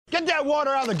Get that water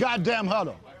out of the goddamn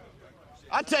huddle.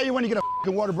 I'll tell you when you get a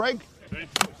fucking water break.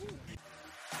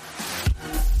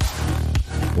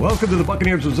 Welcome to the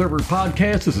Buccaneers Observer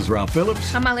Podcast. This is Ralph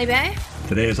Phillips. I'm Molly Bay.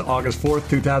 Today is August 4th,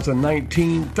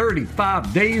 2019.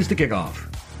 35 days to kick off.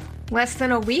 Less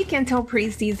than a week until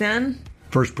preseason.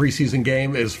 First preseason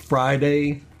game is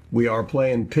Friday. We are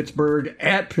playing Pittsburgh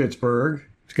at Pittsburgh.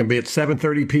 It's going to be at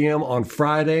 7:30 p.m. on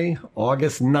Friday,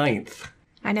 August 9th.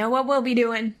 I know what we'll be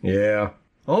doing. Yeah.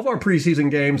 All of our preseason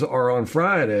games are on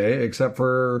Friday, except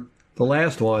for the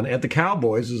last one at the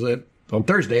Cowboys is on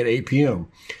Thursday at 8 p.m.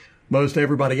 Most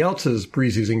everybody else's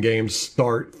preseason games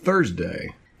start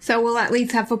Thursday. So we'll at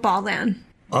least have football then.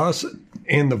 Us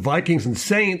and the Vikings and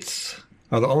Saints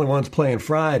are the only ones playing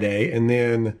Friday. And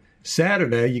then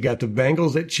Saturday, you got the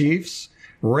Bengals at Chiefs,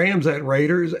 Rams at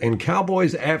Raiders, and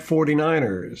Cowboys at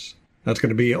 49ers. That's going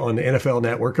to be on the NFL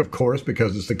Network, of course,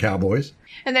 because it's the Cowboys.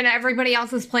 And then everybody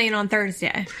else is playing on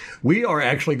Thursday. We are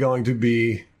actually going to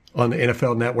be on the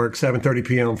NFL Network 7:30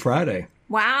 p.m. Friday.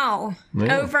 Wow.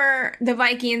 Yeah. Over the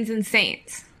Vikings and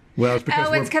Saints. Well, it's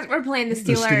because we're playing the Steelers.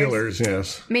 The Steelers,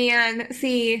 yes. Man,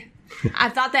 see, I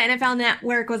thought the NFL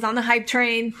Network was on the hype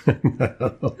train.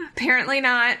 No. Apparently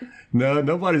not. No,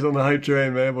 nobody's on the hype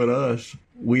train, man, but us.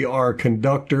 We are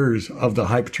conductors of the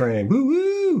hype train.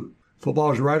 Woo-woo!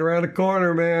 Football's right around the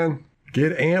corner, man.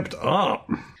 Get amped up.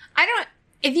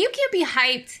 If you can't be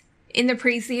hyped in the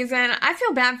preseason, I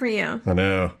feel bad for you. I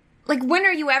know. Like, when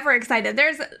are you ever excited?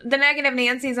 There's the Negative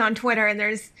Nancy's on Twitter, and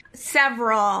there's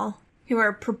several who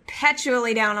are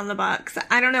perpetually down on the Bucs.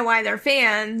 I don't know why they're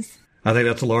fans. I think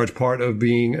that's a large part of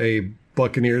being a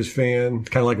Buccaneers fan.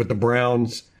 Kind of like with the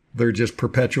Browns. They're just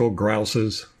perpetual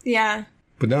grouses. Yeah.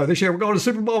 But no, this year we're going to the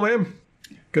Super Bowl, man.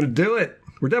 Gonna do it.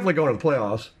 We're definitely going to the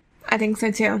playoffs. I think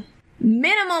so, too.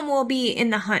 Minimum will be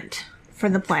in the hunt for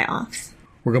the playoffs.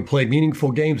 We're going to play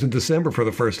meaningful games in December for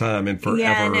the first time in forever.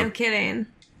 Yeah, no kidding.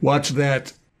 Watch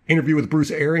that interview with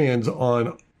Bruce Arians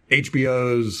on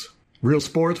HBO's Real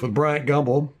Sports with Bryant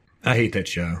Gumbel. I hate that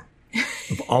show.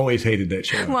 I've always hated that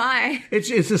show. Why? It's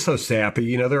just so sappy.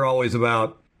 You know, they're always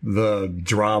about the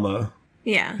drama.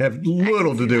 Yeah. Have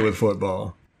little to do with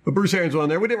football. But Bruce Arians was on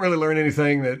there. We didn't really learn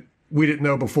anything that we didn't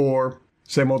know before.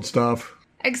 Same old stuff.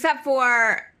 Except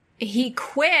for he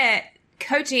quit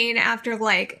coaching after,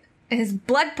 his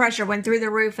blood pressure went through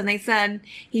the roof, and they said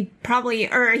he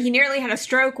nearly had a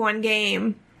stroke one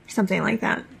game, something like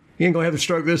that. He ain't going to have the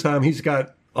stroke this time. He's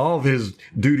got all of his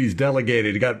duties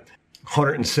delegated. He got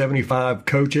 175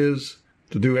 coaches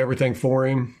to do everything for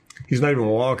him. He's not even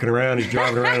walking around. He's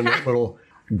driving around in that little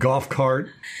golf cart.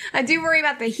 I do worry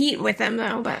about the heat with him,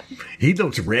 though, but... He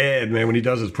looks red, man, when he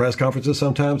does his press conferences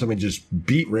sometimes. I mean, just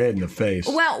beat red in the face.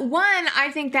 Well,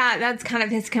 I think that's kind of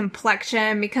his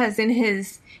complexion, because in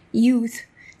his youth,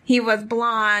 he was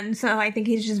blonde, so I think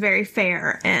he's just very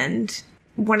fair and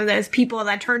one of those people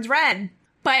that turns red.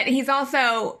 But he's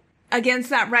also against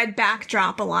that red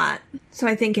backdrop a lot, so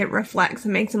I think it reflects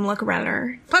and makes him look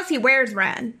redder. Plus, he wears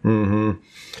red. Mm-hmm.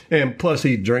 And plus,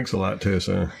 he drinks a lot, too,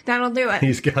 so... That'll do it.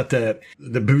 He's got the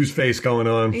booze face going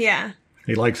on. Yeah.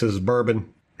 He likes his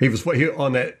bourbon.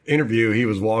 On that interview, he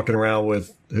was walking around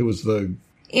with... Who was the...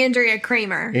 Andrea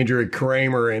Kramer.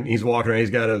 And he's walking around. He's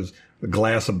got a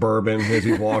glass of bourbon as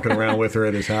he's walking around with her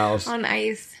at his house. On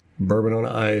ice. Bourbon on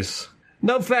ice.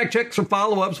 No fact checks or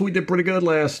follow-ups. We did pretty good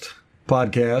last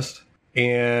podcast.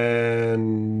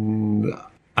 And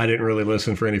I didn't really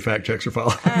listen for any fact checks or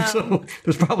follow-ups. So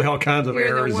there's probably all kinds of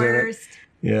errors in it.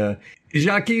 Yeah.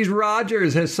 Jacquizz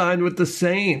Rodgers has signed with the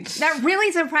Saints. That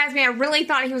really surprised me. I really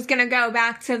thought he was going to go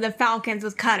back to the Falcons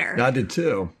with Cutter. I did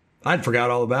too. I'd forgot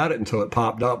all about it until it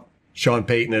popped up. Sean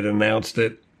Payton had announced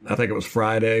it. I think it was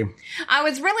Friday. I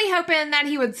was really hoping that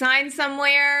he would sign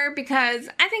somewhere, because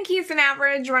I think he's an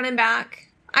average running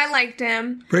back. I liked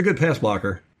him. Pretty good pass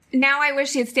blocker. Now I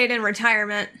wish he had stayed in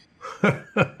retirement. Now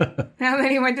that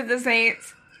he went to the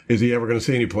Saints. Is he ever going to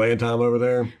see any playing time over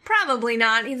there? Probably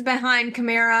not. He's behind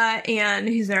Kamara, and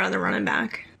who's their other running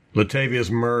back?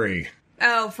 Latavius Murray.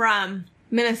 Oh, from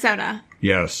Minnesota.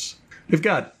 Yes. They've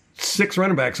got 6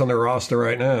 running backs on their roster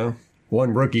right now.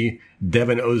 One rookie,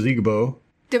 Devin Ozigbo.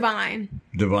 Divine.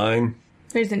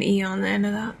 There's an E on the end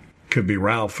of that. Could be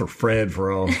Ralph or Fred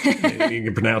for all. You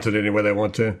can pronounce it any way they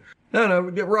want to. I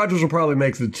don't know. Rodgers will probably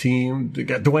make the team. They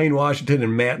got Dwayne Washington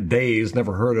and Matt Days.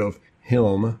 Never heard of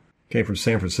him. Came from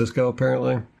San Francisco,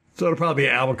 apparently. So it'll probably be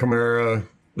Alvin Kamara,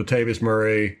 Latavius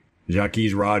Murray,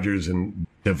 Jacquizz Rodgers, and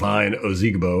Devine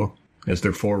Ozigbo as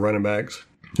their 4 running backs.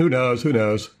 Who knows?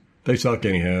 They suck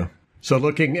anyhow. So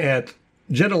looking at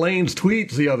Jenna Lane's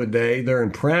tweets the other day, they're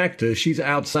in practice. She's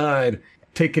outside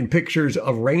taking pictures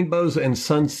of rainbows and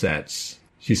sunsets.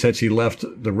 She said she left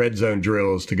the red zone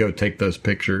drills to go take those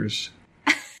pictures.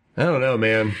 I don't know,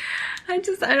 man. I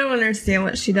don't understand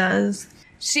what she does.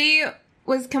 She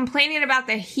was complaining about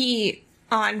the heat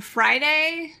on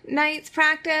Friday night's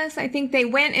practice. I think they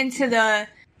went into the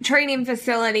training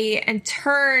facility and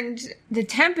turned the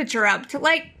temperature up to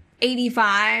like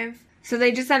 85. So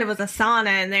they just said it was a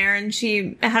sauna in there, and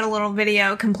she had a little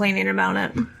video complaining about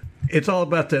it. It's all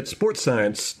about that sports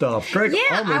science stuff. Greg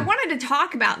Allman, I wanted to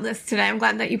talk about this today. I'm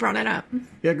glad that you brought it up.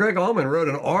 Yeah, Greg Allman wrote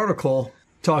an article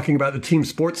talking about the team's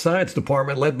sports science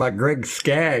department led by Greg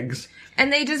Skaggs.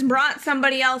 And they just brought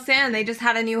somebody else in. They just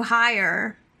had a new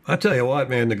hire. I tell you what,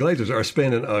 man, the Glazers are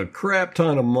spending a crap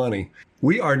ton of money.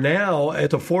 We are now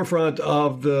at the forefront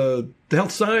of the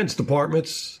health science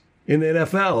departments in the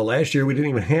NFL. Last year, we didn't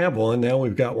even have one. Now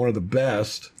we've got one of the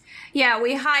best. Yeah,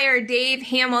 we hired Dave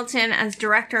Hamilton as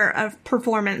Director of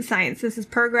Performance Science. This is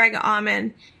per Greg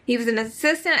Allman. He was an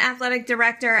assistant athletic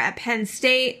director at Penn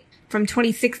State from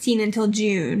 2016 until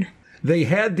June. They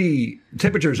had the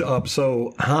temperatures up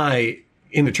so high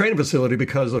in the training facility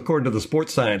because, according to the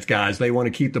sports science guys, they want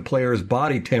to keep the players'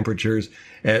 body temperatures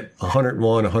at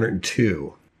 101,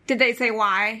 102. Did they say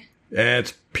why?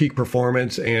 It's peak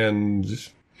performance and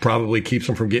probably keeps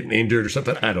them from getting injured or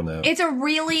something. I don't know. It's a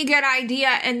really good idea,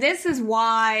 and this is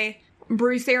why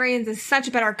Bruce Arians is such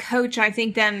a better coach, I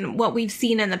think, than what we've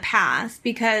seen in the past,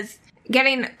 because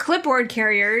getting clipboard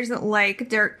carriers like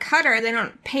Dirk Cutter, they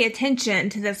don't pay attention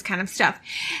to this kind of stuff.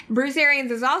 Bruce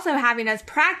Arians is also having us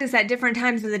practice at different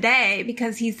times of the day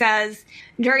because he says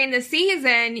during the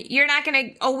season, you're not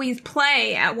going to always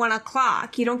play at 1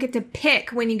 o'clock. You don't get to pick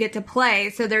when you get to play.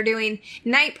 So they're doing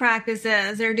night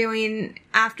practices. They're doing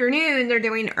afternoon. They're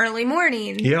doing early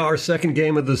morning. Yeah, our second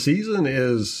game of the season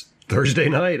is Thursday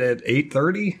night at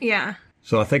 8:30. Yeah.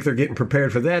 So I think they're getting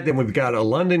prepared for that. Then we've got a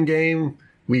London game.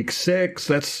 Week 6,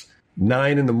 that's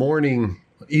 9 in the morning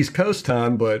East Coast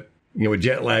time, but, you know, with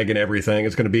jet lag and everything,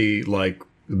 it's going to be like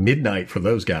midnight for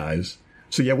those guys.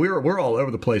 So, yeah, we're all over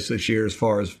the place this year as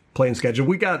far as playing schedule.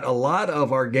 We got a lot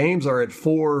of our games are at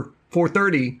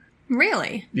 4:30.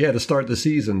 Really? Yeah, to start the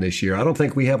season this year. I don't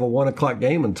think we have a 1 o'clock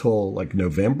game until, like,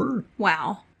 November.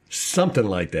 Wow. Something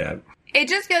like that. It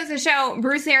just goes to show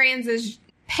Bruce Arians is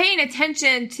paying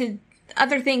attention to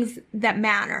other things that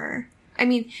matter. I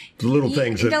mean, the little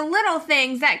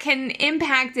things that can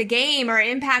impact the game or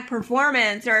impact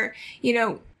performance or, you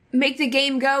know, make the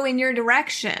game go in your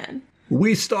direction.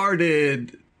 We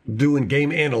started doing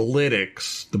game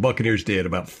analytics, the Buccaneers did,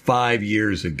 about 5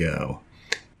 years ago.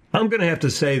 I'm going to have to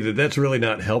say that that's really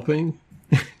not helping.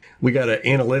 We got an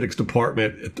analytics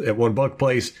department at One Buck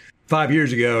Place 5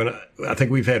 years ago, and I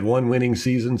think we've had one winning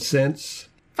season since.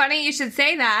 Funny you should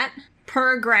say that.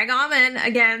 Per Greg Allman,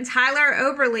 again, Tyler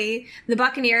Oberle, the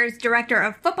Buccaneers director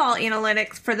of football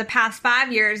analytics for the past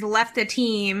 5 years, left the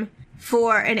team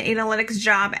for an analytics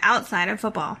job outside of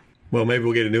football. Well, maybe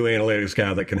we'll get a new analytics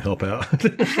guy that can help out.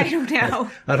 I don't know.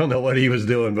 I don't know what he was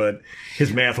doing, but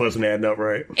his math wasn't adding up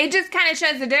right. It just kind of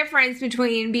shows the difference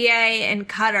between BA and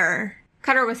Cutter.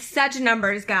 Cutter was such a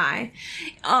numbers guy.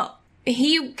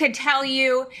 He could tell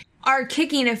you our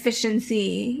kicking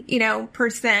efficiency, you know,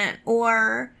 percent,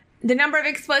 or the number of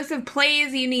explosive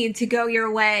plays you need to go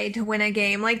your way to win a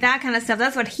game, like that kind of stuff.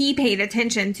 That's what he paid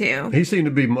attention to. He seemed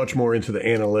to be much more into the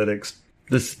analytics,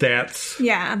 the stats.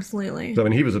 Yeah, absolutely. I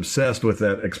mean, he was obsessed with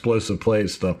that explosive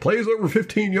plays stuff. Plays over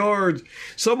 15 yards.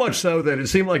 So much so that it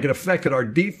seemed like it affected our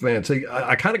defense.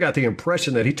 I kind of got the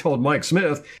impression that he told Mike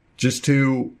Smith just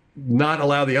to not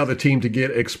allow the other team to get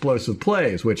explosive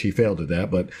plays, which he failed at that.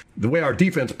 But the way our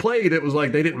defense played, it was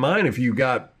like they didn't mind if you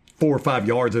got 4 or 5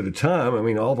 yards at a time. I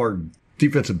mean, all of our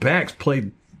defensive backs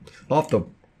played off the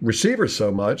receivers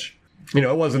so much. You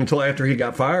know, it wasn't until after he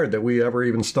got fired that we ever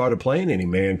even started playing any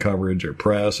man coverage or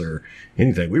press or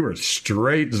anything. We were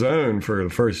straight zone for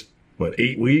the first,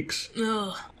 8 weeks?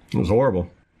 Ugh. It was horrible.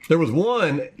 There was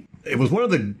one, it was one of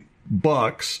the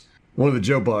Bucks, one of the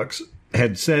Joe Bucks,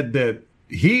 had said that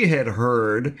he had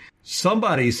heard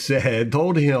somebody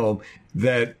told him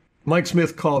that Mike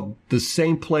Smith called the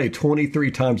same play 23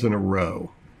 times in a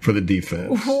row for the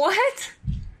defense. What?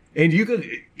 And you could,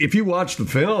 if you watch the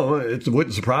film, it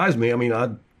wouldn't surprise me. I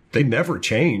mean, they never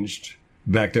changed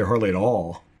back there hardly at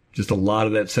all. Just a lot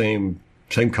of that same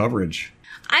coverage.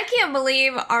 I can't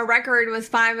believe our record was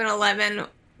 5-11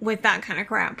 with that kind of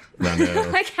crap. I know.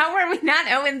 Like, how were we not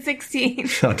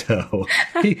 0-16?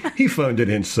 I know. He phoned it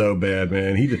in so bad,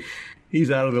 man. He's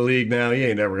out of the league now. He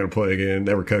ain't never going to play again,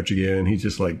 never coach again. He's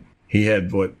just like, he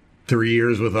had, 3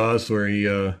 years with us where he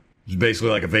was basically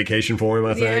like a vacation for him,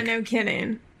 I think. Yeah, no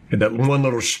kidding. And that one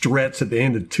little stretch at the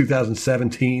end of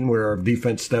 2017 where our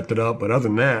defense stepped it up. But other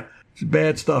than that, It's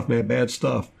bad stuff, man. Bad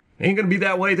stuff. Ain't going to be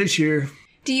that way this year.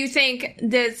 Do you think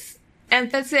this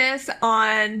emphasis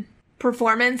on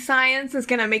performance science is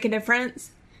going to make a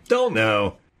difference? Don't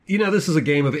know. This is a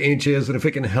game of inches, and if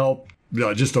it can help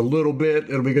just a little bit,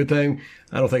 it'll be a good thing.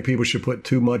 I don't think people should put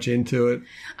too much into it.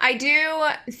 I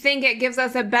do think it gives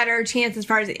us a better chance as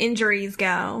far as injuries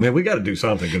go. Man, we got to do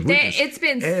something. Cause it's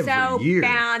been so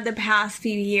bad the past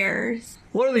few years.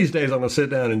 One of these days, I'm going to sit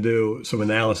down and do some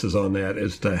analysis on that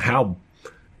as to how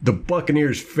the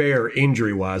Buccaneers fare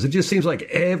injury-wise. It just seems like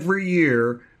every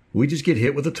year we just get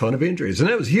hit with a ton of injuries. And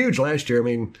that was huge last year. I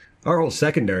mean, our whole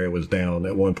secondary was down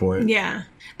at one point. Yeah.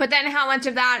 But then how much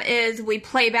of that is we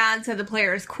play bad so the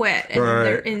players quit and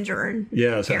they're injured?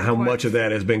 Yeah, so how much of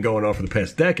that has been going on for the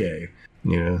past decade?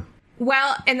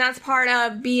 Well, and that's part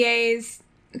of BA's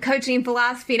coaching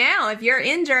philosophy now. If you're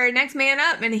injured, next man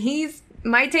up, and he's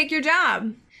might take your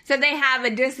job. So they have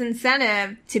a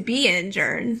disincentive to be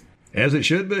injured. As it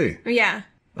should be. Yeah.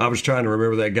 I was trying to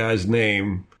remember that guy's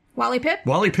name. Wally Pipp?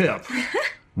 Wally Pipp.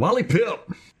 Wally Pipp.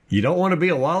 You don't want to be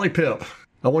a Wally Pipp.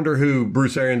 I wonder who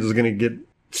Bruce Arians is going to get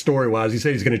story-wise. He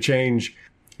said he's going to change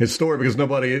his story because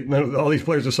all these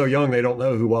players are so young, they don't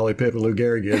know who Wally Pipp and Lou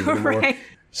Gehrig is anymore. Right.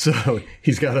 So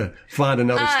he's got to find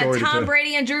another story. Tom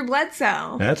Brady and Drew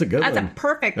Bledsoe. That's a good one. That's a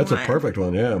perfect one. That's a perfect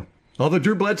one, yeah. Although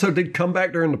Drew Bledsoe did come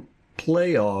back during the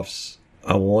playoffs,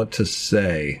 I want to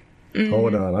say.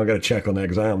 Hold on. I've got to check on that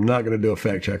because I am not going to do a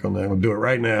fact check on that. I'm going to do it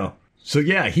right now. So,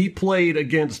 yeah, he played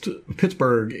against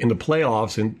Pittsburgh in the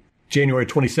playoffs in January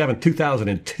 27,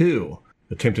 2002.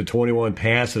 Attempted 21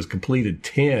 passes, completed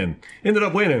 10. Ended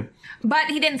up winning. But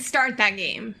he didn't start that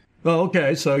game. Oh,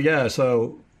 okay. So, yeah.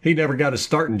 So he never got his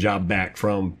starting job back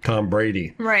from Tom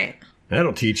Brady. Right.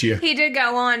 That'll teach you. He did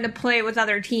go on to play with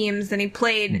other teams, and he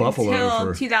played Buffalo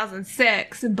until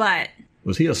 2006, but...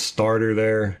 Was he a starter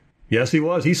there? Yes, he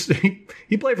was.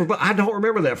 He played for... I don't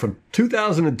remember that. From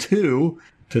 2002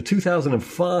 to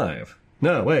 2005.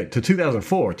 No, wait, to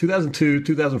 2004. 2002,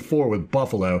 2004 with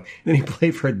Buffalo. Then he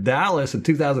played for Dallas in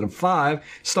 2005,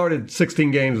 started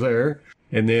 16 games there.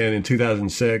 And then in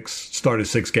 2006, started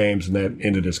 6 games, and that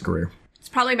ended his career. It's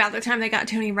probably about the time they got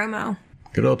Tony Romo.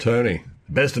 Good old Tony.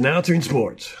 Best announcer in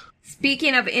sports.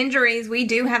 Speaking of injuries, we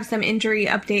do have some injury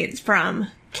updates from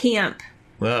camp.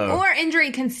 Uh-oh. Or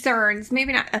injury concerns,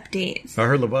 maybe not updates. I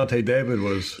heard Levante David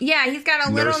was Yeah, he's got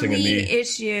a little knee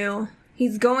issue.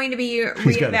 He's going to be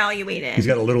reevaluated. He's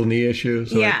got a little knee issue?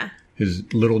 So yeah.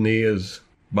 His little knee is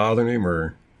bothering him,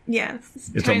 or?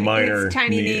 Yes. It's a minor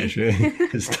knee issue.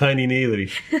 His tiny knee that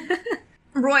he...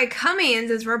 Roy Cummings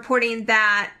is reporting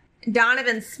that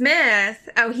Donovan Smith,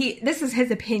 this is his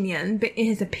opinion, but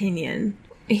his opinion.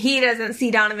 He doesn't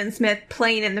see Donovan Smith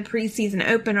playing in the preseason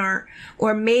opener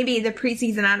or maybe the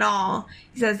preseason at all.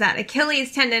 He says that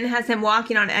Achilles tendon has him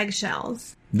walking on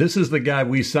eggshells. This is the guy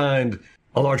we signed.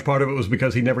 A large part of it was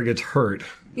because he never gets hurt.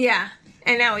 Yeah,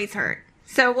 and now he's hurt.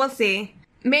 So we'll see.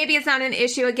 Maybe it's not an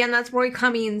issue. Again, that's Roy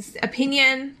Cummings'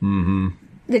 opinion. Mm-hmm.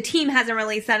 The team hasn't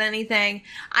really said anything.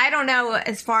 I don't know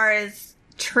as far as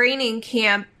training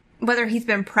camp, whether he's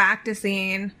been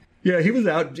practicing. Yeah, he was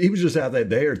out. He was just out that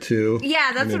day or two.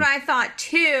 Yeah, that's what I thought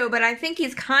too, but I think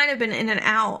he's kind of been in and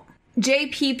out.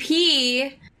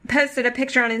 JPP posted a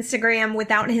picture on Instagram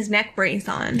without his neck brace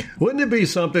on. Wouldn't it be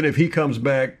something if he comes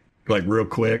back, like, real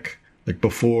quick, like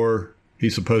before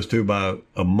he's supposed to, by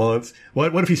a month?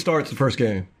 What if he starts the first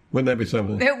game? Wouldn't that be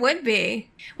something? It would be.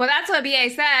 Well, that's what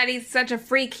BA said. He's such a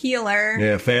freak healer.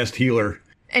 Yeah, fast healer.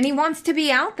 And he wants to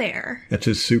be out there. That's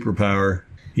his superpower.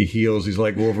 He heals. He's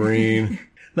like Wolverine.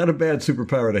 Not a bad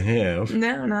superpower to have.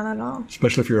 No, not at all.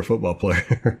 Especially if you're a football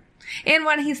player. And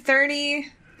when he's 30,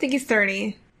 I think he's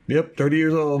 30. Yep, 30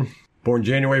 years old. Born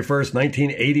January 1st,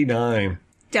 1989.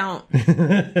 Don't.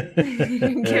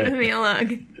 Giving me a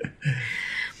look.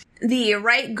 The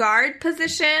right guard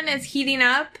position is heating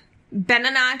up.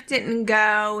 Beninock didn't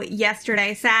go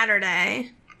yesterday,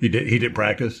 Saturday. He did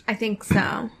practice? I think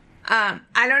so. I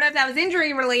don't know if that was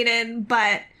injury related,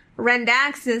 but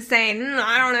Rendax is saying,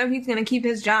 I don't know if he's going to keep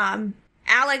his job.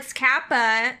 Alex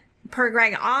Kappa, per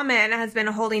Greg Ahman, has been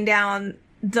holding down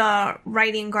the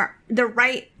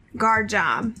right guard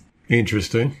job.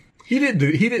 Interesting. He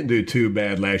didn't do too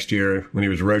bad last year when he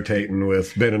was rotating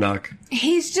with Beninock.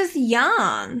 He's just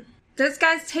young. Those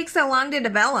guys take so long to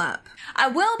develop. I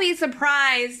will be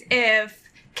surprised if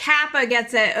Kappa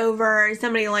gets it over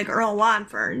somebody like Earl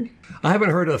Watford. I haven't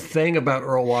heard a thing about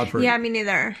Earl Watford. Yeah, me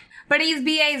neither. But he's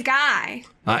BA's guy.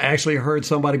 I actually heard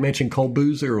somebody mention Cole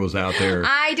Boozer was out there.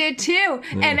 I did too. Yeah.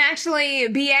 And actually,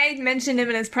 BA mentioned him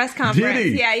in his press conference. Did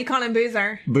he? Yeah, you called him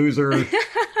Boozer. Boozer.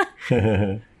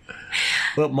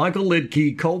 Well, Michael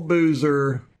Lidke, Cole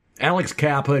Boozer, Alex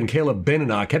Kappa and Caleb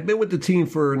Beninock have been with the team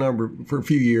for a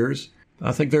few years.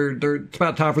 I think it's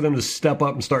about time for them to step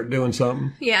up and start doing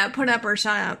something. Yeah, put up or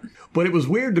shut up. But it was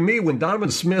weird to me when Donovan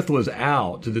Smith was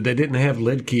out that they didn't have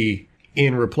Lidke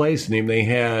in replacing him. They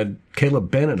had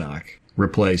Caleb Beninock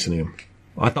replacing him.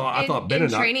 I thought Beninock in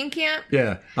training camp.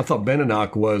 Yeah, I thought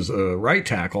Beninock was a right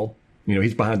tackle.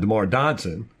 He's behind DeMar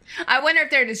Dodson. I wonder if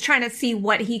they're just trying to see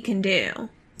what he can do.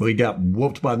 Well, he got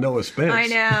whooped by Noah Spence. I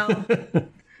know.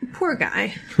 Poor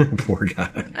guy. Poor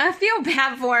guy. I feel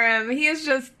bad for him. He is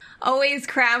just always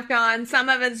crapped on. Some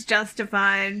of it's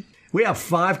justified. We have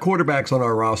 5 quarterbacks on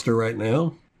our roster right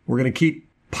now. We're going to keep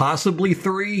possibly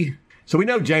 3. So we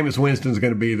know Jameis Winston's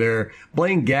going to be there.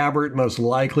 Blaine Gabbert most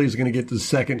likely is going to get the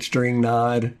second string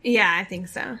nod. Yeah, I think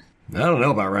so. I don't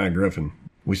know about Ryan Griffin.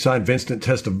 We signed Vincent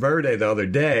Testaverde the other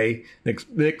day.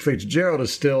 Nick Fitzgerald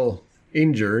is still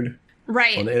injured.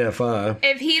 Right. On the NFI.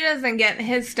 If he doesn't get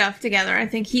his stuff together, I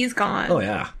think he's gone. Oh,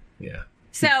 yeah. Yeah.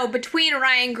 So between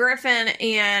Ryan Griffin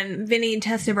and Vinny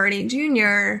Testaverde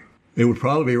Jr., it would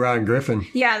probably be Ryan Griffin.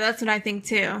 Yeah, that's what I think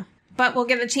too. But we'll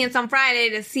get a chance on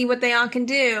Friday to see what they all can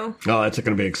do. Oh, that's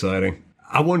going to be exciting.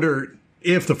 I wonder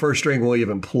if the first string will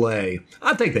even play.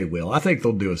 I think they will. I think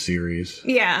they'll do a series.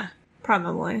 Yeah,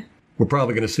 probably. We're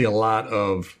probably going to see a lot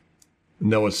of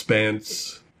Noah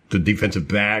Spence, the defensive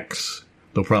backs.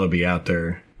 They'll probably be out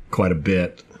there quite a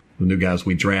bit. The new guys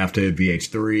we drafted,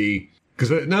 VH3.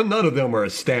 Because none of them are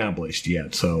established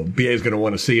yet. So BA is going to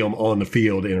want to see them on the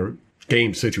field in a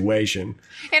game situation.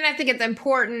 And I think it's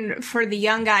important for the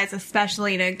young guys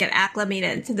especially to get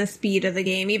acclimated to the speed of the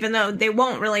game, even though they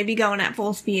won't really be going at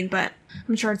full speed, but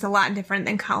I'm sure it's a lot different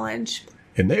than college.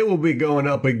 And they will be going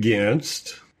up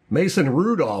against Mason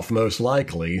Rudolph, most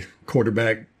likely,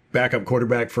 backup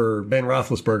quarterback for Ben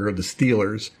Roethlisberger of the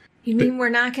Steelers. You mean we're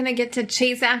not going to get to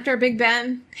chase after Big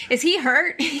Ben? Is he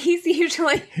hurt?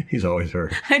 He's always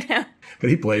hurt. I know. But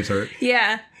he plays hurt.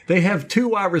 Yeah. They have 2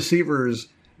 wide receivers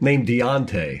named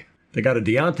Deontay. They got a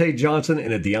Deontay Johnson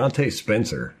and a Deontay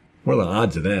Spencer. What are the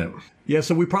odds of that? Yeah,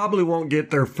 so we probably won't get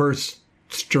their first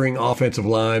string offensive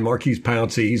line. Marquise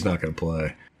Pouncey, he's not going to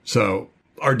play. So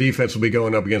our defense will be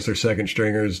going up against their second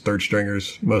stringers, third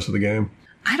stringers most of the game.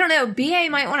 I don't know. BA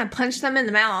might want to punch them in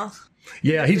the mouth.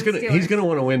 Yeah, he's gonna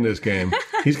want to win this game.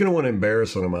 He's gonna want to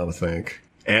embarrass them, I think.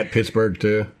 At Pittsburgh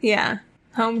too. Yeah,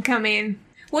 homecoming.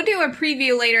 We'll do a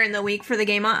preview later in the week for the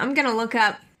game. I'm gonna look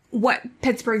up what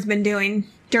Pittsburgh's been doing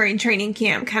during training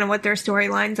camp, kind of what their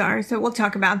storylines are. So we'll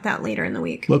talk about that later in the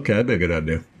week. Okay, that'd be a good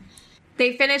idea.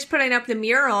 They finished putting up the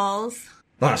murals.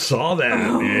 I saw that.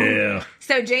 Oh. Yeah.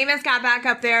 So Jameis got back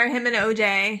up there, him and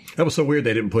OJ. That was so weird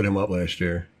they didn't put him up last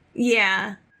year.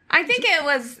 Yeah. I think it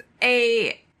was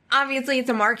obviously it's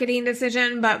a marketing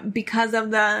decision, but because of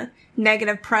the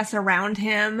negative press around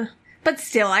him. But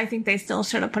still, I think they still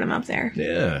should have put him up there.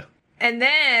 Yeah. And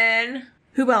then,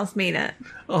 who else made it?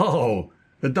 Oh,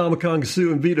 the Ndamukong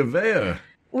Suh and Vita Vea.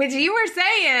 Which you were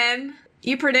saying.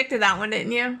 You predicted that one,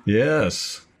 didn't you?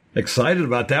 Yes. Excited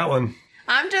about that one.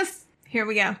 Here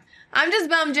we go. I'm just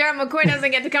bummed Gerald McCoy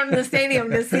doesn't get to come to the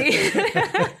stadium to see.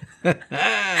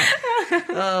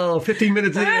 15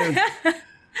 minutes in.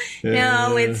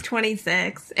 No, it's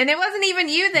 26. And it wasn't even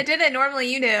you that did it.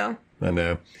 Normally you do. I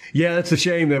know. Yeah, it's a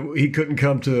shame that he couldn't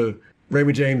come to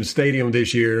Raymond James Stadium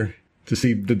this year to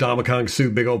see the Ndamukong Suh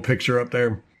big old picture up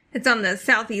there. It's on the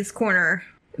southeast corner.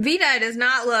 Vita does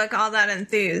not look all that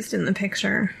enthused in the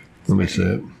picture. Let me see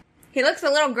it. He looks a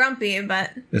little grumpy,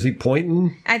 but... Is he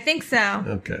pointing? I think so.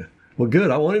 Okay. Well,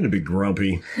 good. I want him to be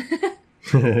grumpy.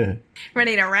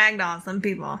 Ready to ragdoll some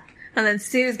people. And then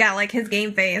Sue's got, his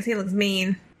game face. He looks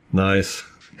mean. Nice.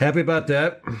 Happy about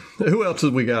that. Who else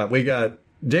have we got? We got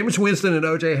Jameis Winston and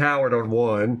O.J. Howard on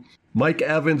one. Mike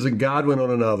Evans and Godwin on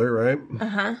another, right?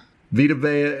 Uh-huh. Vita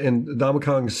Vea and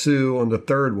Ndamukong Suh on the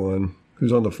third one.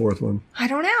 Who's on the fourth one? I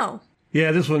don't know.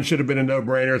 Yeah, this one should have been a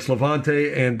no-brainer. It's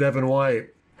Levante and Devin White.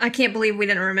 I can't believe we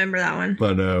didn't remember that one.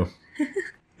 I know.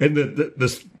 And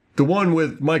the one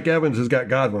with Mike Evans has got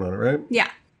Godwin on it, right?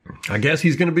 Yeah. I guess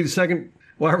he's going to be the second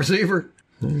wide receiver.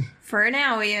 For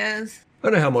now, he is. I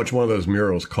don't know how much one of those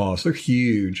murals cost. They're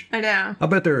huge. I know. I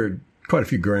bet they're quite a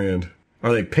few grand.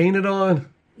 Are they painted on?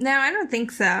 No, I don't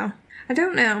think so. I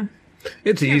don't know.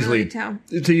 It's easily tell.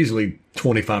 It's easily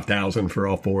 $25,000 for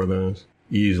all 4 of those.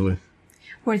 Easily.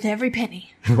 Worth every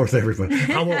penny. Worth everything.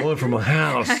 I want one for my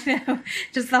house. I know.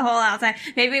 Just the whole outside.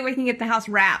 Maybe we can get the house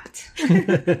wrapped.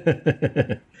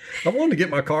 I wanted to get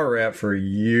my car wrapped for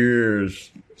years.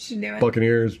 Should do it.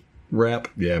 Buccaneers wrap.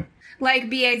 Yeah.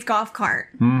 Like BA's golf cart.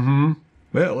 Mm-hmm.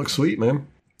 Yeah, it looks sweet, man.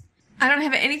 I don't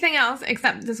have anything else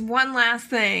except this one last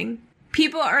thing.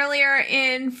 People earlier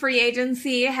in free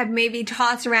agency had maybe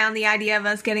tossed around the idea of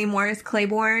us getting Morris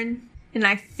Claiborne. And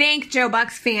I think Joe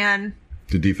Buck's fan,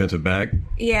 The defensive back.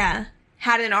 yeah,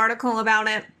 had an article about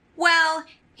it. Well,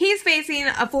 he's facing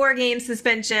a 4-game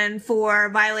suspension for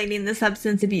violating the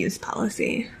substance abuse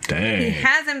policy. Dang. He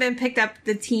hasn't been picked up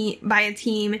by a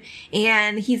team,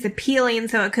 and he's appealing,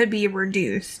 so it could be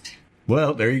reduced.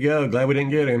 Well, there you go. Glad we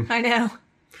didn't get him. I know.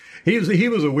 He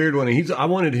was a weird one. I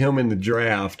wanted him in the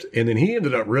draft, and then he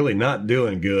ended up really not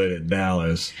doing good at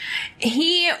Dallas.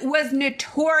 He was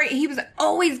notorious. He was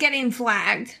always getting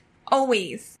flagged.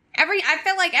 Always. I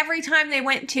felt like every time they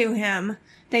went to him,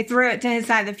 they threw it to his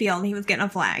side of the field and he was getting a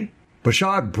flag.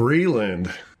 Bashaud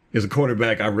Breeland is a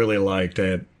cornerback I really liked. He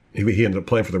ended up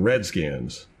playing for the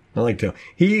Redskins. I liked him.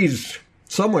 He's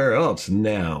somewhere else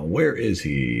now. Where is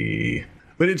he?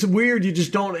 But it's weird. You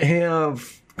just don't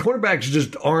have... Cornerbacks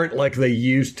just aren't like they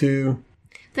used to.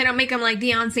 They don't make him like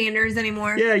Deion Sanders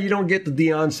anymore. Yeah, you don't get the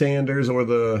Deion Sanders or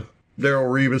the Darrell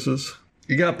Revises.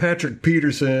 You got Patrick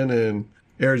Peterson in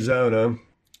Arizona.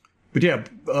 But yeah,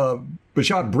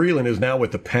 Bashaud Breeland is now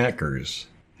with the Packers.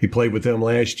 He played with them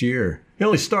last year. He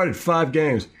only started 5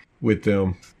 games with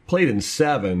them. Played in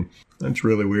 7. That's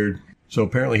really weird. So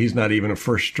apparently he's not even a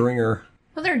first stringer.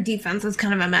 Well, their defense is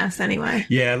kind of a mess anyway.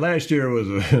 Yeah, last year was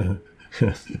a...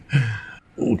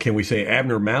 Can we say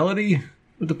abnormality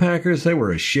with the Packers? They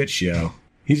were a shit show.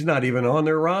 He's not even on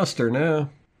their roster now.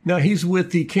 No, he's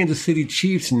with the Kansas City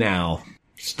Chiefs now,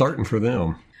 starting for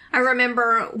them. I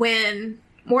remember when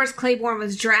Morris Claiborne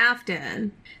was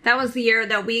drafted. That was the year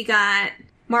that we got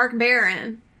Mark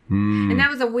Barron. And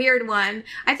that was a weird one.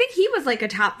 I think he was like a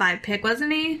top 5 pick,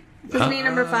 wasn't he? Wasn't he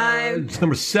number 5? It's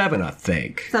number 7, I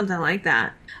think. Something like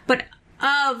that. But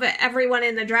of everyone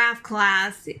in the draft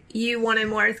class, you wanted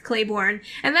Morris Claiborne.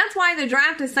 And that's why the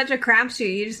draft is such a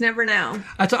crapshoot. You just never know.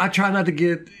 I try not to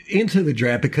get into the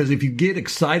draft because if you get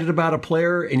excited about a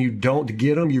player and you don't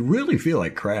get them, you really feel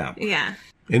like crap. Yeah.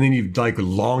 And then you like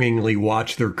longingly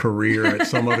watch their career at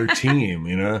some other team,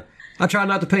 you know? I try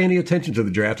not to pay any attention to the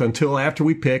draft until after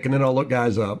we pick, and then I'll look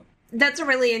guys up. That's a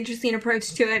really interesting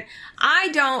approach to it. I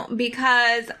don't,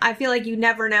 because I feel like you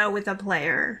never know with a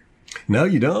player. No,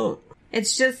 you don't.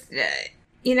 It's just,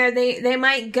 they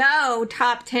might go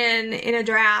top 10 in a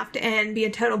draft and be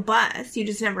a total bust. You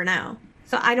just never know.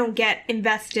 So I don't get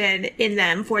invested in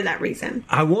them for that reason.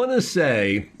 I want to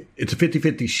say it's a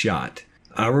 50-50 shot.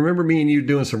 I remember me and you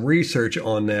doing some research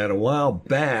on that a while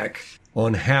back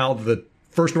on how the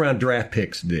first-round draft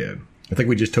picks did. I think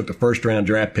we just took the first-round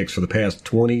draft picks for the past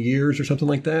 20 years or something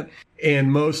like that.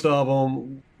 And most of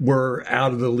them were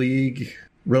out of the league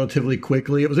relatively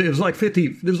quickly. It was like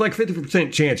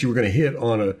 50% chance you were going to hit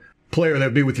on a player that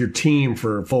would be with your team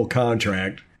for a full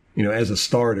contract, as a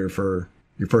starter for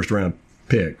your first-round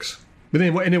picks. But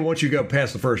then once you go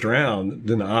past the first round,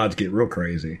 then the odds get real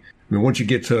crazy. I mean, once you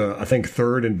get to, I think,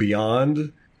 3rd and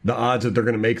beyond, the odds that they're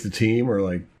going to make the team are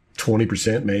like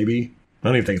 20% maybe. I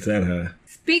don't even think it's that high.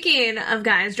 Speaking of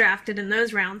guys drafted in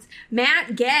those rounds,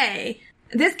 Matt Gay,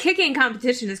 this kicking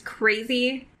competition is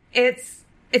crazy. It's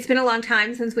been a long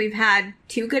time since we've had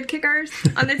 2 good kickers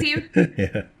on the team.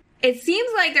 Yeah. It seems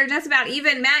like they're just about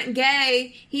even. Matt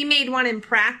Gay, he made one in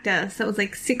practice, so it was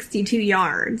like 62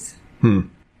 yards.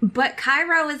 But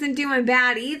Cairo isn't doing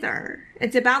bad either.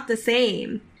 It's about the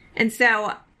same. And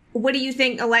so, what do you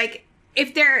think, like,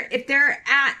 if they're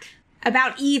at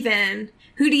about even,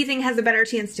 who do you think has a better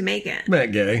chance to make it?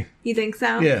 Matt Gay. You think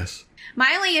so? Yes.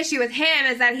 My only issue with him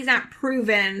is that he's not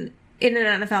proven in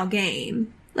an NFL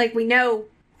game. Like, we know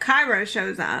Cairo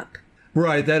shows up.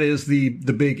 Right, that is the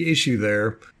big issue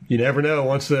there. You never know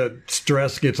once the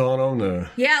stress gets on them.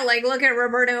 Yeah, like, look at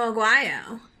Roberto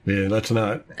Aguayo. Yeah, let's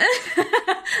not.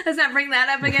 Let's not bring that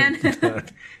up again.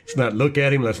 Let's not look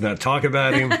at him. Let's not talk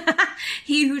about him.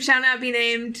 He who shall not be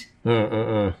named.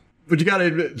 But you got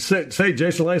to say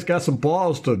Jason Licht's got some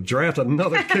balls to draft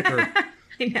another kicker.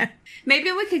 I know.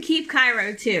 Maybe we could keep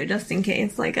Cairo, too, just in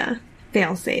case, like a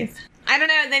fail-safe. I don't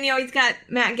know. Then you always got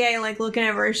Matt Gay, like, looking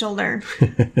over his shoulder.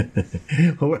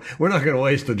 Well, we're not going to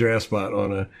waste a draft spot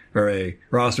or a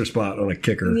roster spot on a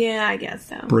kicker. Yeah, I guess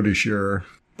so. Pretty sure.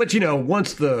 But,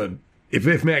 once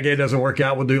if Matt Gay doesn't work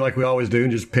out, we'll do like we always do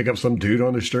and just pick up some dude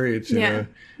on the streets. Yeah.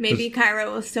 Maybe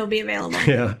Cairo will still be available.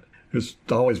 Yeah. There's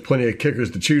always plenty of kickers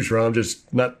to choose from,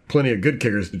 just not plenty of good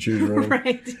kickers to choose from.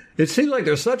 Right. It seems like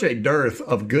there's such a dearth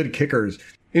of good kickers.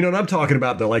 And I'm talking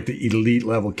about the elite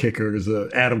level kickers,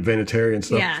 the Adam Vinatieri and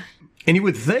stuff. Yeah. And you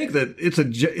would think that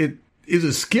it is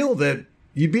a skill that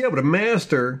you'd be able to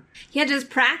master. Yeah, just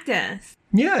practice.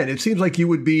 Yeah, and it seems like you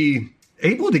would be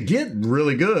able to get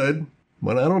really good.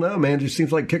 But I don't know, man. It just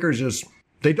seems like kickers just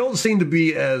they don't seem to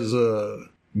be as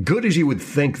good as you would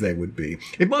think they would be.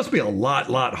 It must be a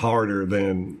lot harder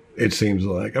than it seems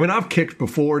like. I mean, I've kicked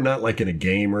before, not like in a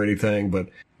game or anything, but,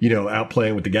 out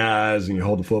playing with the guys and you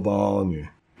hold the football and you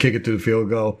kick it to the field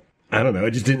goal. I don't know.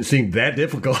 It just didn't seem that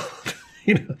difficult.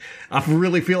 I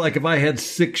really feel like if I had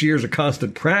 6 years of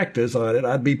constant practice on it,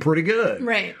 I'd be pretty good.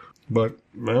 Right. But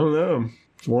I don't know.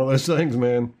 It's one of those things,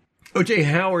 man. O.J.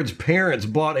 Howard's parents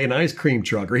bought an ice cream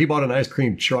truck, or he bought an ice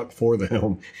cream truck for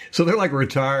them. So they're like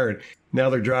retired. Now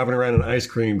they're driving around an ice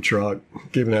cream truck,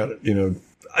 giving out,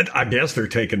 I guess they're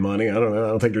taking money. I don't know. I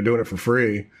don't think they're doing it for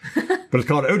free. But it's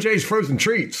called O.J.'s Frozen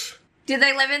Treats. Do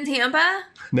they live in Tampa?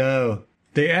 No.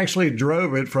 They actually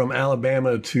drove it from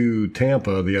Alabama to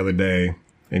Tampa the other day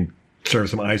and served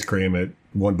some ice cream at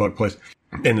One Buck Place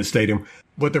in the stadium.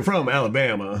 But they're from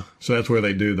Alabama, so that's where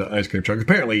they do the ice cream truck.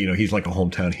 Apparently, he's like a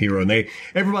hometown hero, and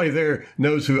everybody there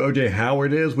knows who O.J.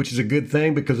 Howard is, which is a good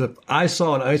thing, because if I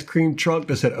saw an ice cream truck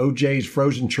that said O.J.'s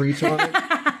Frozen Treats on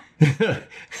it,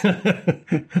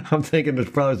 I'm thinking there's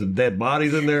probably some dead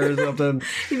bodies in there or something.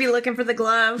 You'd be looking for the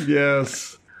glove.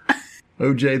 Yes.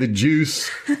 O.J. the Juice.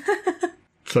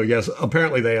 So, yes,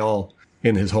 apparently they all,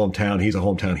 in his hometown, he's a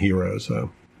hometown hero,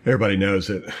 so everybody knows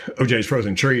that O.J.'s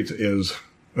Frozen Treats is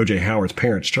O.J. Howard's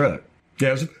parents' truck. Yeah,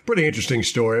 it was a pretty interesting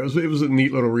story. It was a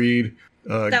neat little read.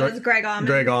 That was Greg Allman.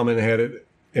 Greg Allman had it,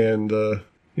 and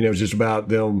it was just about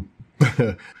them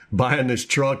buying this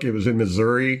truck. It was in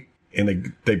Missouri,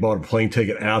 and they bought a plane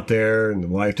ticket out there, and the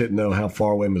wife didn't know how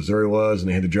far away Missouri was, and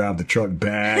they had to drive the truck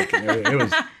back.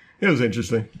 And it was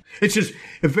interesting. It's just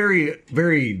a very,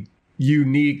 very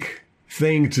unique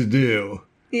thing to do.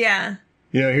 Yeah.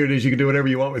 Here it is. You can do whatever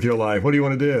you want with your life. What do you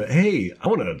want to do? Hey, I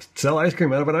want to sell ice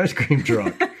cream out of an ice cream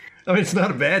truck. I mean, it's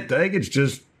not a bad thing. It's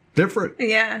just different.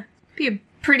 Yeah. Be a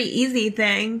pretty easy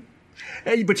thing.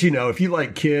 Hey, but if you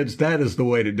like kids, that is the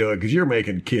way to do it, because you're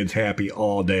making kids happy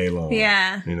all day long.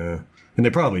 Yeah. And they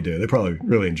probably do. They probably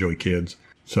really enjoy kids.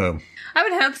 So. I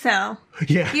would hope so.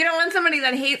 Yeah. You don't want somebody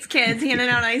that hates kids handing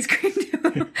out ice cream to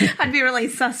them. I'd be really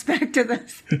suspect of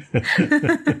this.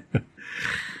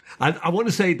 I want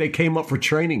to say they came up for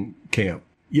training camp.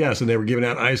 Yes, and they were giving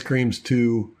out ice creams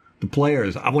to the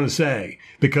players. I want to say,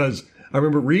 because I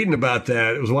remember reading about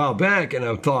that. It was a while back, and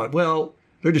I thought, well,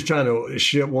 they're just trying to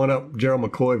shit one up Gerald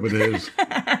McCoy with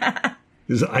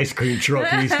his ice cream truck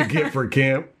he used to get for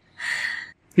camp.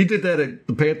 He did that at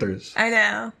the Panthers. I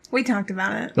know. We talked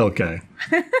about it. Okay.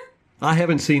 I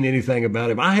haven't seen anything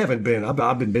about him. I've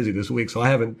been busy this week, so I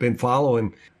haven't been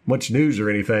following much news or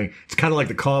anything. It's kind of like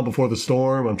the calm before the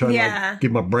storm. I'm trying to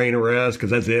give my brain a rest,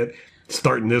 because that's it.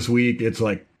 Starting this week, it's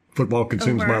like football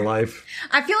consumes my life.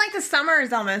 I feel like the summer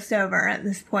is almost over at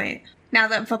this point, now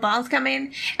that football's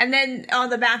coming. And then all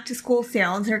the back to school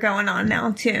sales are going on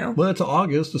now too. Well, it's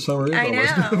August. The summer is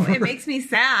almost over. It makes me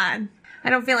sad. I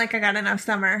don't feel like I got enough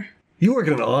summer. You work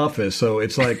in an office, so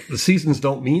it's like the seasons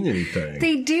don't mean anything.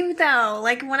 They do, though.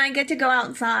 Like when I get to go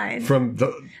outside. From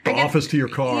the office to your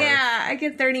car. Yeah, I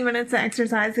get 30 minutes of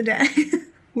exercise a day.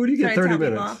 Where do you get 30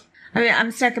 minutes? People. I mean,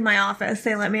 I'm stuck in my office.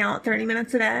 They let me out 30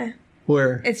 minutes a day.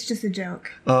 Where? It's just a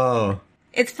joke. Oh.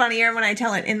 It's funnier when I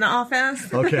tell it in the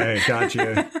office. Okay,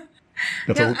 gotcha.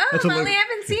 Molly, I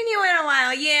haven't seen you in a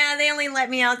while. Yeah, they only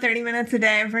let me out 30 minutes a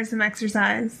day for some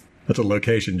exercise. That's a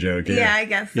location joke. Yeah, I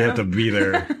guess so. You have to be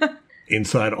there.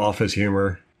 Inside office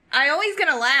humor. I always get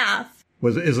a laugh.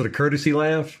 Is it a courtesy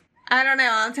laugh? I don't know.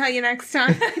 I'll tell you next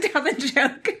time I tell the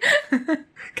joke.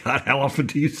 God, how often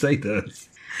do you say this?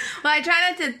 Well, I try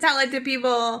not to tell it to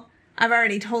people I've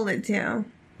already told it to.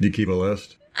 Do you keep a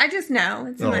list? I just know.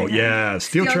 It's in my head. Yeah.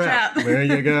 Steel trap. There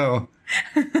you go.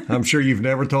 I'm sure you've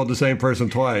never told the same person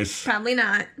twice. Probably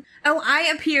not. Oh,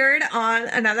 I appeared on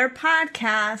another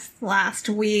podcast last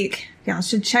week. Y'all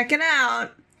should check it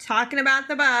out. Talking about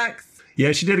the Bucks.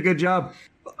 Yeah, she did a good job.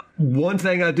 One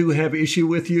thing I do have issue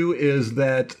with you is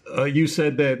that you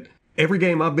said that every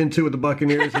game I've been to with the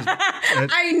Buccaneers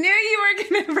I knew you were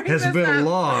going to bring this has been up. a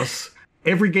loss.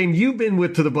 Every game you've been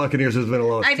with to the Buccaneers has been a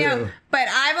loss, I know, but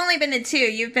I've only been to 2.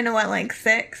 You've been to, what, like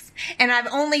 6? And I've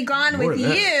only gone with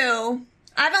you.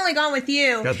 I've only gone with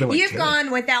you. You've 10.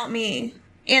 gone without me.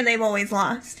 And they've always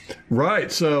lost.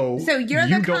 Right, so you're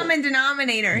the common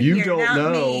denominator here, you don't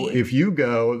know me. If you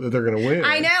go that they're going to win.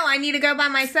 I know. I need to go by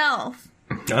myself.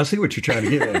 I see what you're trying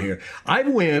to get at here.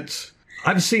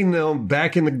 I've seen them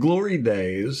back in the glory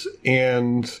days,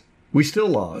 and we still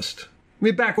lost. I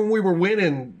mean, back when we were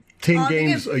winning 10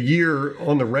 games a year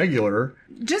on the regular.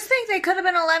 Just think they could have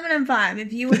been 11-5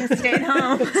 if you would have stayed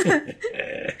home.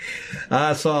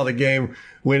 I saw the game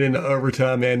went into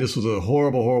overtime, man. This was a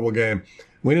horrible, horrible game.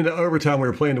 Went into overtime. We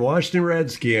were playing the Washington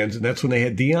Redskins, and that's when they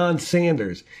had Deion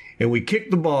Sanders. And we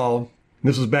kicked the ball.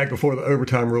 This was back before the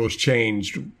overtime rules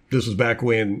changed. This was back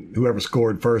when whoever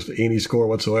scored first, any score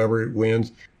whatsoever,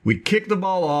 wins. We kicked the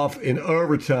ball off in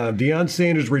overtime. Deion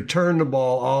Sanders returned the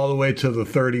ball all the way to the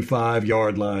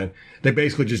 35-yard line. They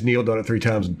basically just kneeled on it 3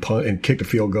 times and kicked a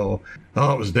field goal.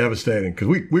 Oh, it was devastating because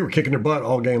we were kicking their butt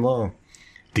all game long.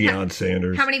 Deion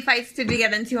Sanders. How many fights did you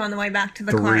get into on the way back to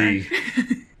the 3.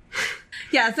 car?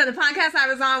 Yeah, so the podcast I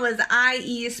was on was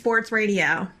IE Sports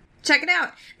Radio. Check it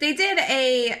out. They did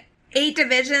 8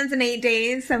 divisions in 8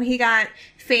 days, so he got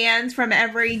fans from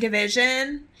every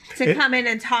division to come in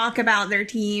and talk about their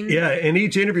team. Yeah, and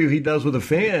each interview he does with a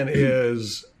fan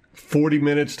is 40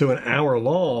 minutes to an hour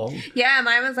long. Yeah,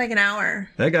 mine was like an hour.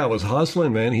 That guy was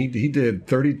hustling, man. He did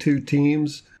 32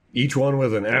 teams, each one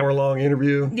with an hour-long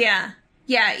interview. Yeah.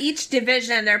 Yeah, each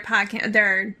division, their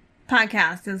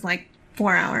podcast is like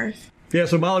 4 hours. Yeah,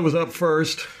 so Molly was up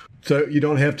first, so you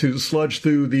don't have to sludge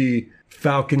through the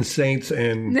Falcons, Saints,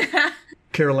 and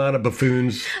Carolina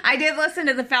Buffoons. I did listen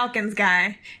to the Falcons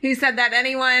guy who said that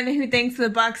anyone who thinks the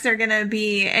Bucks are going to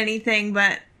be anything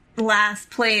but last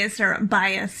place or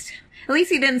biased. At least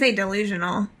he didn't say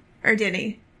delusional, or did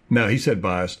he? No, he said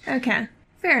biased. Okay,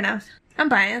 fair enough. I'm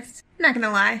biased. I'm not going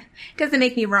to lie. Doesn't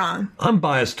make me wrong. I'm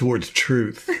biased towards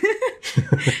truth.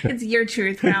 It's your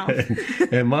truth, Ralph.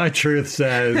 And my truth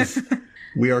says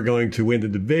we are going to win the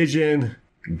division,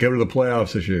 go to the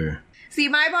playoffs this year. See,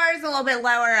 my bar is a little bit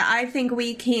lower. I think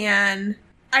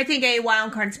a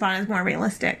wild card spot is more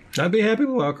realistic. I'd be happy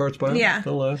with a wild card spot. Yeah.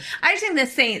 Don't lie. I just think the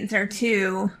Saints are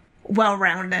too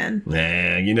well-rounded.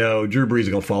 Nah, Drew Brees is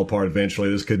going to fall apart eventually.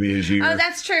 This could be his year. Oh,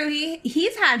 that's true.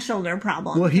 He's had shoulder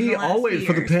problems. Well, he in the last always, few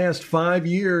for the years. past 5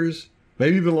 years,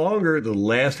 maybe even longer, the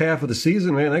last half of the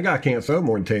season, man, that guy can't throw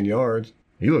more than 10 yards.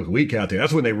 He looks weak out there.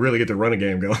 That's when they really get the running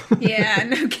game going. Yeah,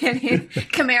 no kidding.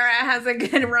 Kamara has a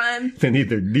good run. They need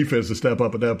their defense to step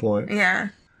up at that point. Yeah.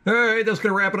 All right, that's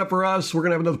going to wrap it up for us. We're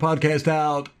going to have another podcast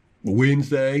out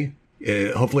Wednesday.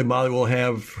 Hopefully, Molly will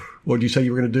have, what did you say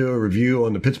you were going to do, a review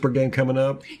on the Pittsburgh game coming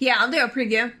up? Yeah, I'll do a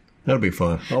preview. That'll be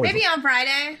fun. Maybe on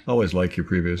Friday. Always like your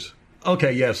previews.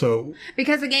 Okay, yeah, so...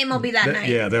 Because the game will be that night.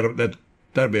 Yeah,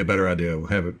 that'll be a better idea. We'll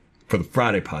have it for the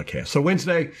Friday podcast. So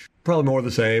Wednesday, probably more of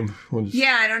the same. We'll just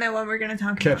Yeah, I don't know what we're going to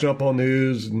talk catch about. up on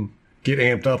news and get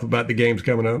amped up about the games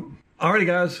coming up. Alrighty,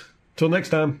 guys. Till next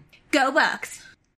time. Go Bucks.